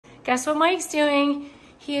Guess what Mike's doing?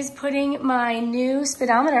 He is putting my new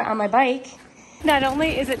speedometer on my bike. Not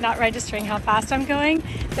only is it not registering how fast I'm going,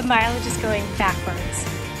 the mileage is going backwards.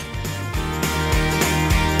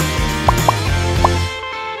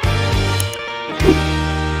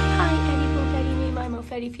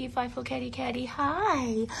 Caddy.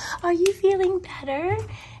 Hi, are you feeling better?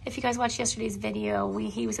 If you guys watched yesterday's video,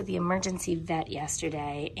 he was at the emergency vet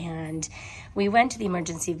yesterday, and we went to the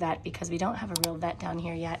emergency vet because we don't have a real vet down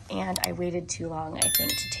here yet, and I waited too long, I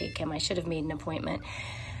think, to take him. I should have made an appointment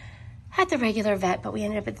at the regular vet, but we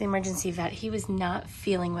ended up at the emergency vet. He was not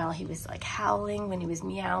feeling well. He was like howling when he was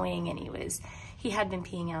meowing, and he had been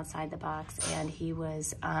peeing outside the box, and he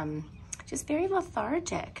was just very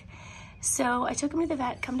lethargic. So I took him to the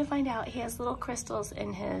vet. Come to find out, he has little crystals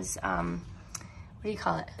in his,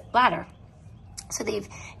 bladder. So they've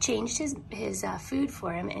changed his food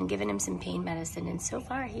for him and given him some pain medicine. And so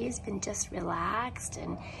far, he has been just relaxed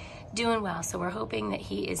and doing well. So we're hoping that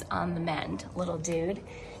he is on the mend, little dude.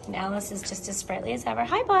 And Alice is just as sprightly as ever.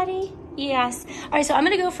 Hi, buddy. Yes. All right, so I'm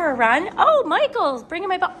going to go for a run. Oh, Michael's bringing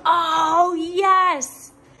my bike. Oh,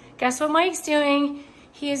 yes. Guess what Mike's doing?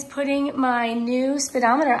 He is putting my new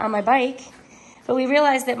speedometer on my bike, but we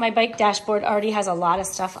realized that my bike dashboard already has a lot of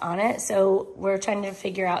stuff on it, so we're trying to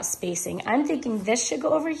figure out spacing. I'm thinking this should go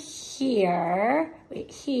over here,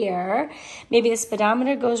 right here. Maybe the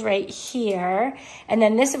speedometer goes right here, and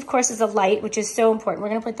then this, of course, is a light, which is so important. We're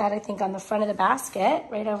going to put that, I think, on the front of the basket,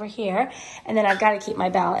 right over here, and then I've got to keep my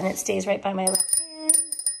bell, and it stays right by my left hand.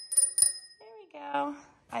 There we go.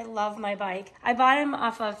 I love my bike. I bought him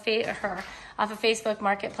off of Facebook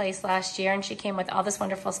Marketplace last year, and she came with all this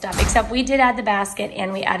wonderful stuff, except we did add the basket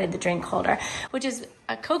and we added the drink holder, which is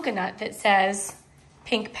a coconut that says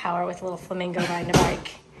pink power with a little flamingo riding a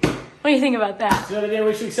bike. What do you think about that? It's another day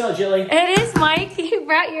we should sell, Jilly. It is, Mike. You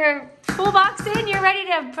brought your toolbox in. You're ready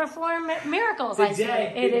to perform miracles. Big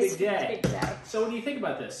day. Big day. Big day. So what do you think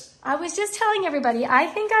about this? I was just telling everybody, I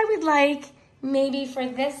think I would like maybe for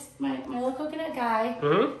this, my little coconut guy.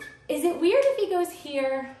 Mm-hmm. Is it weird if he goes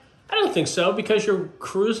here? I don't think so, because you're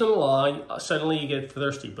cruising along, suddenly you get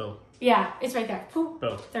thirsty, boom. Yeah, it's right there. Boom.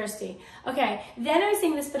 Thirsty. Okay, then I was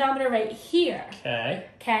thinking the speedometer right here. Okay.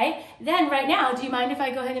 Okay, then right now, do you mind if I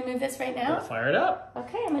go ahead and move this right now? Fire it up.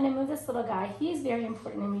 Okay, I'm going to move this little guy. He is very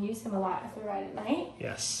important, and we use him a lot if we ride at night.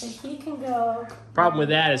 Yes. So he can go... Problem with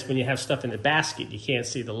that is when you have stuff in the basket, you can't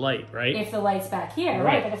see the light, right? If the light's back here,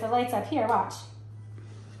 right? But if the light's up here, watch.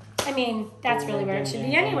 I mean, that's really where it should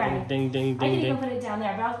be anyway. Ding, ding, ding, I can ding. even put it down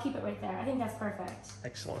there, but I'll keep it right there. I think that's perfect.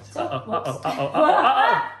 Excellent. So,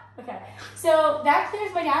 okay, so that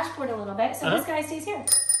clears my dashboard a little bit. So this guy stays here.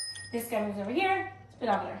 This guy moves over here.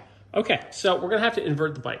 Speedometer. Okay, so we're going to have to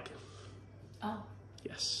invert the bike. Oh.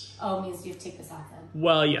 Yes. Oh, it means you have to take this off then.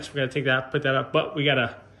 Well, yes, we're going to take that, put that up, but we got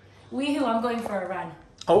to... Weehoo, I'm going for a run.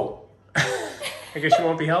 Oh. I guess you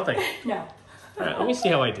won't be helping. No. All right, let me see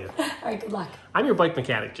how I do. All right, good luck. I'm your bike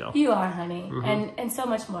mechanic, Jill. You are, honey, and so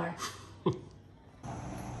much more.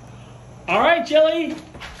 All right, Jilly.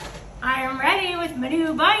 I am ready with my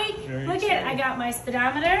new bike. Very Look exciting. at, I got my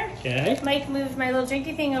speedometer. Okay. Mike moved my little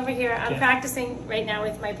drinky thing over here. I'm Okay. practicing right now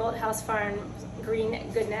with my Bolt House Farm green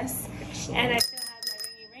goodness. Excellent. And I still have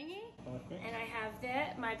my ringy. Okay. And I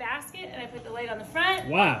have my basket, and I put the light on the front.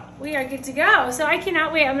 Wow. We are good to go. So I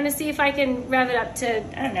cannot wait. I'm going to see if I can rev it up to,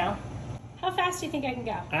 I don't know. How fast do you think I can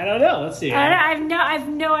go? I don't know. Let's see. I have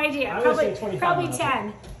no idea. I would say 25 Probably miles.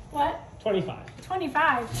 10. What? 25.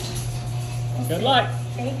 25. Good luck.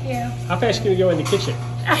 Thank you. How fast can you go in the kitchen?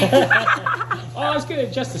 Oh, I was going to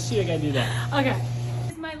adjust the seat. I got to do that. Okay.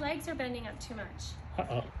 My legs are bending up too much.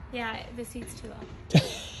 Uh-oh. Yeah, the seat's too low.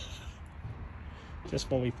 Just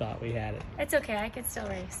when we thought we had it. It's okay. I could still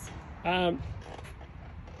race.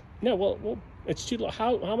 No, well, it's too low.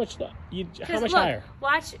 How much? How much look, higher?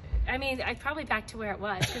 Watch. I mean, I probably back to where it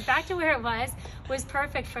was. Because back to where it was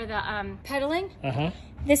perfect for the pedaling.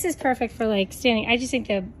 This is perfect for like standing. I just think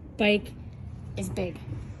the bike is big.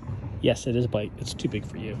 Yes, it is a bike. It's too big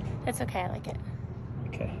for you. That's okay. I like it.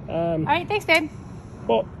 Okay. All right. Thanks, babe.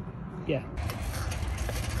 Well, yeah.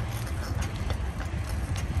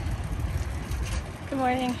 Good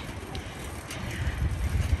morning.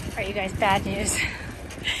 All right, you guys, bad news.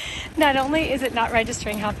 Not only is it not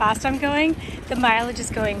registering how fast I'm going, the mileage is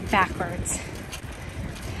going backwards.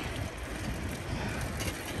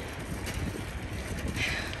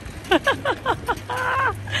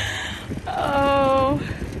 Oh,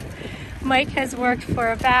 Mike has worked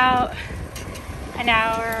for about an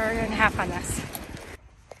hour and a half on this.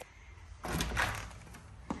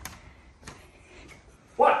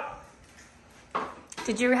 What?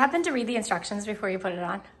 Did you happen to read the instructions before you put it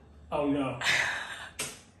on? Oh, no.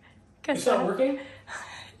 It's not working?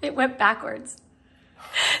 It went backwards.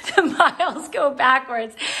 The miles go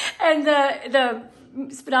backwards, and the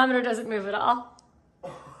speedometer doesn't move at all.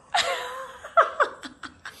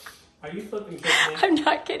 Are you flipping kidding me? I'm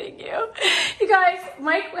not kidding you. You guys,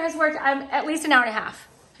 Mike has worked at least an hour and a half.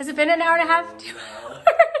 Has it been an hour and a half? 2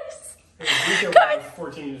 hours? Guys,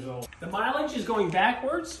 14 years old. The mileage is going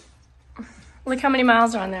backwards? Look how many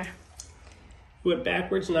miles are on there. Went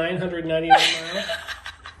backwards 999 miles.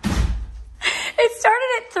 It started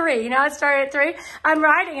at 3. You know, it started at 3. I'm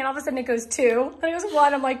riding, and all of a sudden it goes 2. Then it goes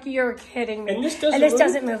 1. I'm like, you're kidding me. And this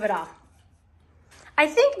doesn't move at all. I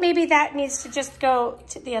think maybe that needs to just go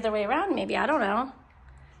to the other way around. Maybe, I don't know.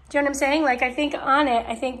 Do you know what I'm saying? Like, I think on it,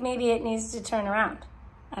 I think maybe it needs to turn around.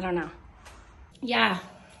 I don't know. Yeah,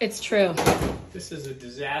 it's true. This is a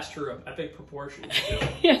disaster of epic proportions.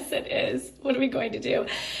 Yes, it is. What are we going to do?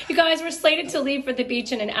 You guys, we're slated to leave for the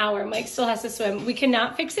beach in an hour. Mike still has to swim. We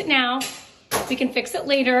cannot fix it now. We can fix it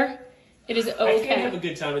later. It is okay. I can't have a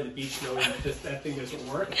good time at the beach knowing that thing doesn't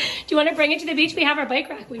work. Do you want to bring it to the beach? We have our bike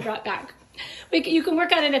rack we brought back. You can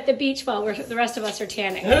work on it at the beach while the rest of us are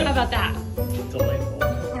tanning. How about that? Delightful.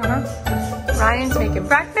 Ryan's making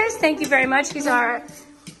breakfast. Thank you very much. He's our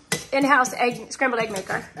in-house scrambled egg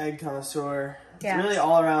maker. Egg connoisseur. Yeah. Really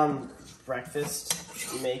all around breakfast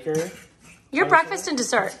maker. Your breakfast and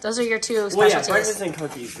dessert. Those are your two specialties. Well, yeah, breakfast and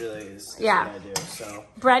cookies really is what I do. So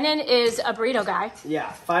Brennan is a burrito guy.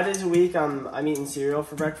 yeah, 5 days a week I'm eating cereal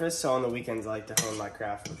for breakfast. So on the weekends I like to hone my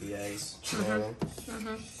craft with the eggs.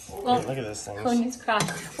 Well, look at this thing. Hone his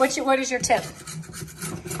craft. What is your tip?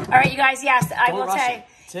 All right, you guys. Yes, I will say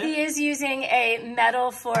he is using a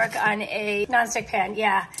metal fork on a nonstick pan.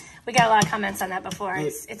 Yeah. We got a lot of comments on that before.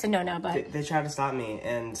 It's a no-no, but... They try to stop me,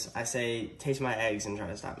 and I say, taste my eggs, and try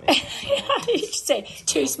to stop me. You should say,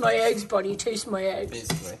 taste my eggs, buddy, taste my eggs.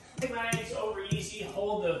 Basically. It's over easy.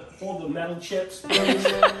 Hold the metal chips. We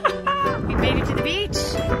made it to the beach.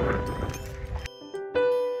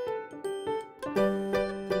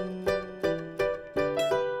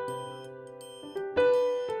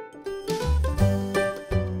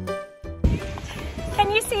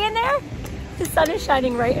 Can you see in there? The sun is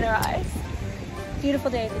shining right in our eyes.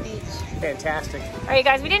 Beautiful day at the beach. Fantastic. All right,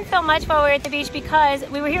 guys, we didn't film much while we were at the beach because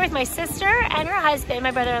we were here with my sister and her husband,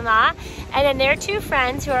 my brother-in-law, and then their 2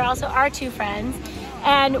 friends who are also our 2 friends.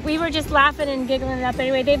 And we were just laughing and giggling it up.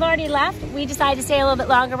 Anyway, they've already left. We decided to stay a little bit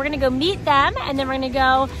longer. We're gonna go meet them, and then we're gonna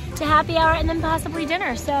go to happy hour and then possibly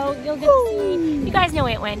dinner. So you'll get to see, you guys know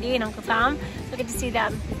Aunt Wendy and Uncle Tom. You'll get to see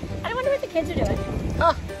them. I wonder what the kids are doing.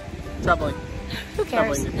 Oh, troubling. Who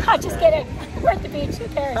cares? I'm just kidding. We're at the beach. Who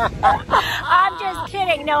cares? I'm just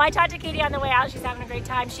kidding. No, I talked to Katie on the way out. She's having a great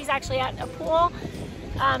time. She's actually at a pool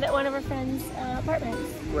at one of her friends' apartments.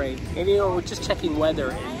 Great. And you know, we're just checking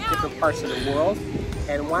weather in different parts of the world.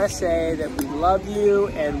 And want to say that we love you,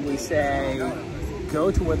 and we say go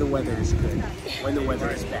to where the weather is good, when the weather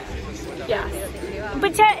is bad. Yeah.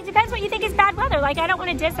 But it depends what you think is bad weather. Like, I don't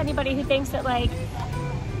want to diss anybody who thinks that, like,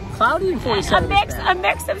 Cloudy and 47 a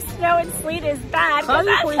mix of snow and sleet is bad. Cloudy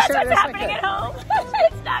and 47 that's what's is happening at home.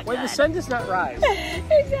 It's not when good. the sun does not rise.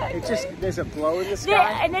 Exactly. It's just, there's a blow in the sky.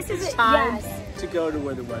 Yeah, and this is it's time to go to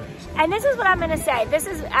where the weather is. And this is what I'm going to say. This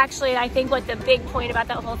is actually, I think, what the big point about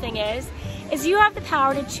that whole thing is you have the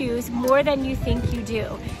power to choose more than you think you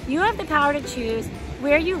do. You have the power to choose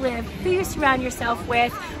where you live, who you surround yourself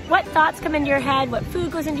with, what thoughts come into your head, what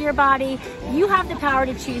food goes into your body. You have the power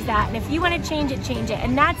to choose that. And if you want to change it, change it.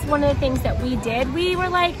 And that's one of the things that we did. We were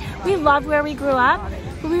like, we loved where we grew up,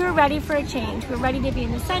 but we were ready for a change. We were ready to be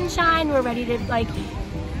in the sunshine. We were ready to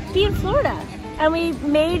be in Florida. And we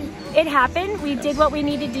made it happen. We did what we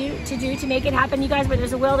needed to do to make it happen. You guys, where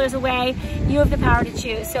there's a will, there's a way. You have the power to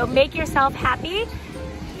choose. So make yourself happy.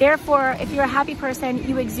 Therefore, if you're a happy person,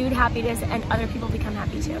 you exude happiness and other people become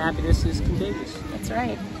happy too. Happiness is contagious. That's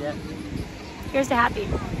right. Yeah. Here's to happy.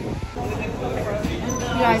 You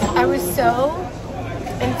guys, I was so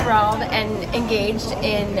enthralled and engaged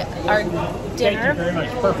in our dinner. Thank you very much.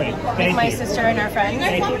 Perfect. With my sister and our friends.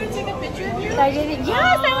 Thank you. To take a picture of you? I didn't.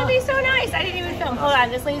 Yes, that would be so nice. I didn't even film. Hold on,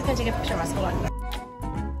 this lady's gonna take a picture of us. Hold on.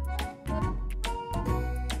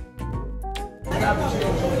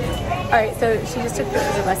 All right, so she just took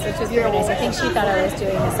pictures of us, which was very nice. I think she thought I was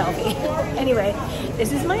doing a selfie. Anyway,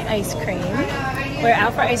 this is my ice cream. We're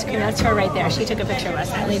out for ice cream. That's her right there. She took a picture of us,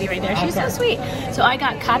 that lady right there. She's so sweet. So I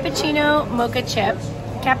got cappuccino mocha chip,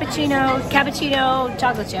 cappuccino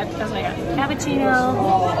chocolate chip. That's what I got.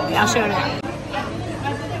 Cappuccino. Okay, I'll show you now.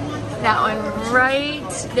 That one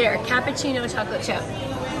right there, cappuccino chocolate chip.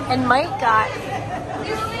 And Mike got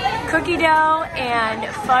cookie dough and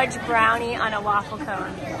fudge brownie on a waffle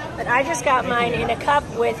cone. But I just got mine in a cup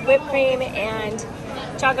with whipped cream and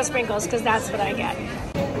chocolate sprinkles because that's what I get.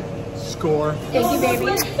 Score. Thank you, baby.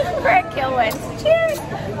 Greg Kilwitz. Cheers.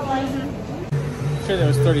 I'm sure that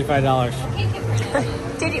was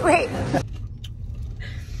 $35. Did you wait?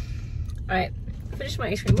 All right, finished my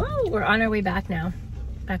ice cream. Whoa, we're on our way back now,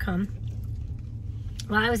 back home.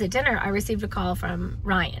 While I was at dinner, I received a call from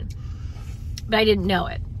Ryan, but I didn't know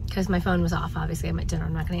it because my phone was off. Obviously, I'm at dinner.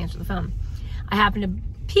 I'm not going to answer the phone. I happened to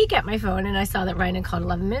peek at my phone and I saw that Ryan had called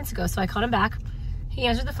 11 minutes ago, so I called him back. He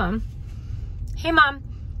answered the phone. Hey, Mom.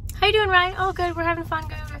 How you doing, Ryan? Oh, good. We're having fun.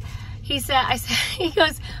 Good. He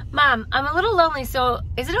goes, Mom, I'm a little lonely, so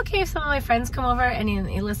is it okay if some of my friends come over? And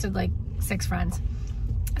he listed like 6 friends.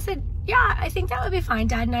 I said, yeah, I think that would be fine.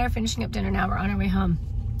 Dad and I are finishing up dinner now. We're on our way home.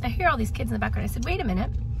 I hear all these kids in the background. I said, wait a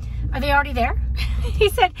minute. Are they already there? He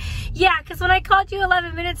said, yeah, because when I called you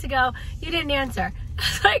 11 minutes ago, you didn't answer. I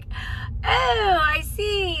was like, oh, I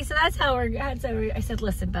see. So that's how I said,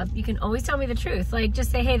 listen, bub, you can always tell me the truth. Like, just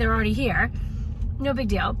say, hey, they're already here. No big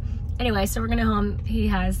deal. Anyway, so we're going to home. He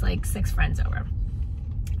has like 6 friends over.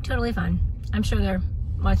 Totally fun. I'm sure they're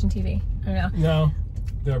watching TV. I don't know. No,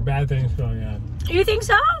 there are bad things going on. You think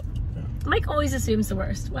so? Yeah. Mike always assumes the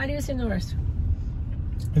worst. Why do you assume the worst?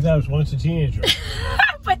 Because I was once a teenager.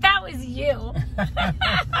 But that was you.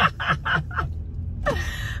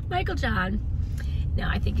 Michael John. No,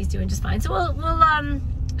 I think he's doing just fine. So we'll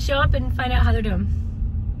show up and find out how they're doing.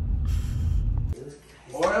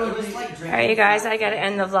 All right, you guys, I gotta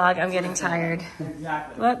end the vlog. I'm getting tired.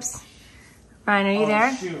 Exactly. Whoops. Ryan, are you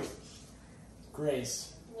there? Shoot. Grace.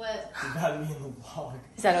 What? You got me in the vlog.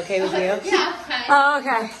 Is that okay with you? Yeah, fine. Oh,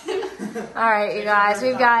 okay. All right, you guys.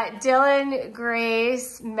 We've got Dylan,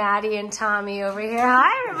 Grace, Maddie, and Tommy over here.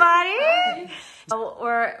 Hi, everybody.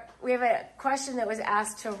 We have a question that was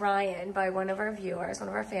asked to Ryan by one of our viewers, one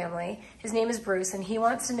of our family. His name is Bruce, and he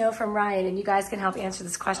wants to know from Ryan, and you guys can help answer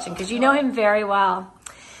this question because you know him very well.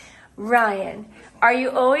 Ryan, are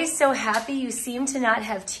you always so happy? You seem to not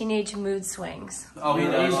have teenage mood swings. Oh, he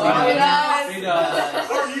does. He does.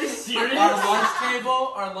 Are you serious? Our lunch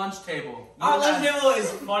table. Our lunch table is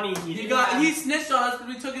funny. He snitched on us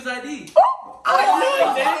because we took his ID.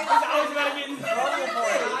 I did because I was about to get in trouble for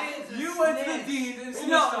it. You went to the dean and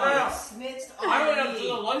snitched on us. I went up to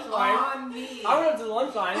the lunch line. I went up to the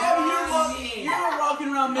lunch line. You were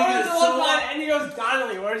walking around making it so obvious. And he goes,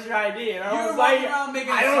 Donnelly, where's your ID? And I was walking around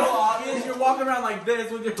making it so obvious. You're walking around like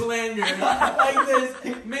this with your lanyard, like this,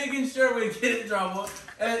 making sure we get in trouble.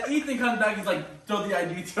 And Ethan comes back, he's like, throw the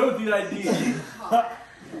ID, throw the ID.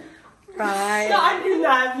 Right. No, I do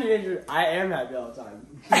not have teenagers. I am happy all the time.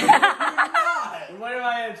 When do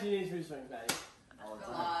I have teenage mood swings, Maddie? All the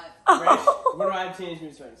time. Grace, when do I have teenage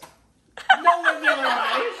mood swings? No one's ever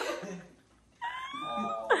right.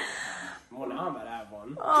 Well, now I'm about to have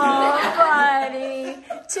one. Oh, buddy.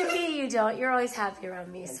 To me, you don't. You're always happy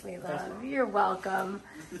around me, sweet love. You're welcome.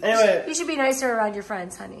 Anyway. You should be nicer around your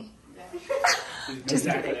friends, honey. Just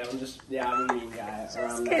exactly. kidding. I'm a mean guy.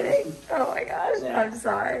 Just kidding. Oh, my gosh. Yeah. I'm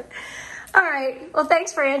sorry. All right. Well,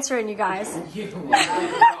 thanks for answering, you guys.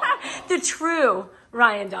 The true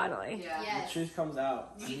Ryan Donnelly. Yeah. The truth comes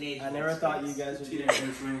out. I never thought you guys would be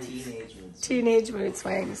Teenage mood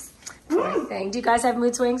swings. Poor thing. Do you guys have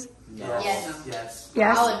mood swings? Yes.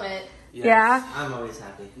 Yes? I'll admit. Yes. Yeah? I'm always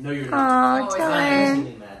happy. No, you're not. Oh, I'm Dylan.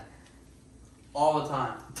 being mad. All the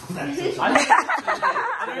time. I've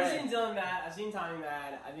never seen Dylan mad. I've seen Tommy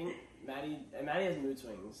mad. I think Maddie has mood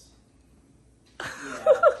swings.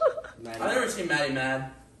 Yeah. I've never seen Maddie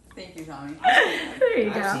mad. Thank you, Tommy. There you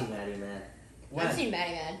I've go. seen Maddie mad. I've seen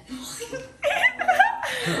Maddie mad.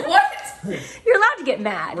 What? You're allowed to get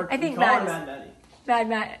mad. I think we call her mad.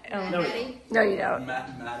 Mad. Oh. No, Maddie? No, you don't.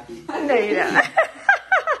 Maddie. No, you don't.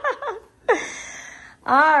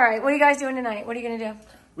 All right. What are you guys doing tonight? What are you going to do?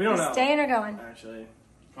 We don't know. Staying or going? Actually.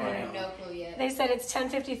 I have no clue yet. They said it's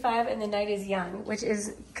 10:55 and the night is young, which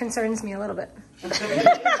concerns me a little bit.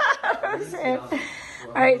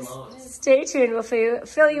 All right, stay tuned. We'll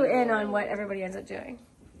fill you in on what everybody ends up doing.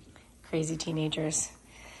 Crazy teenagers.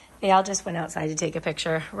 They all just went outside to take a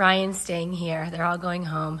picture. Ryan's staying here. They're all going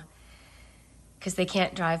home because they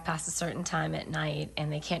can't drive past a certain time at night,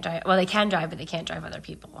 and they can't drive. Well, they can drive, but they can't drive other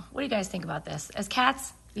people. What do you guys think about this? As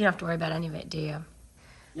cats, you don't have to worry about any of it, do you?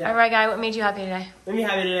 Yeah. All right, guy, what made you happy today? What made me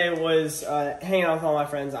happy today was hanging out with all my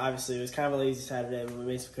friends, obviously. It was kind of a lazy Saturday, but we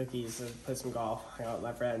made some cookies and played some golf, hang out with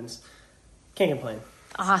my friends. Can't complain.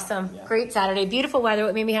 Awesome. Yeah. Great Saturday. Beautiful weather.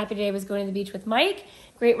 What made me happy today was going to the beach with Mike.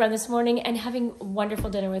 Great run this morning and having a wonderful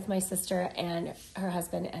dinner with my sister and her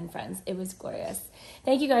husband and friends. It was glorious.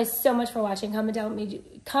 Thank you guys so much for watching. Comment down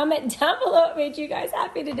below what made you guys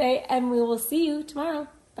happy today, and we will see you tomorrow.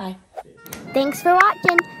 Bye. Thanks for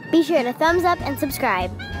watching. Be sure to thumbs up and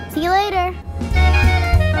subscribe. See you later.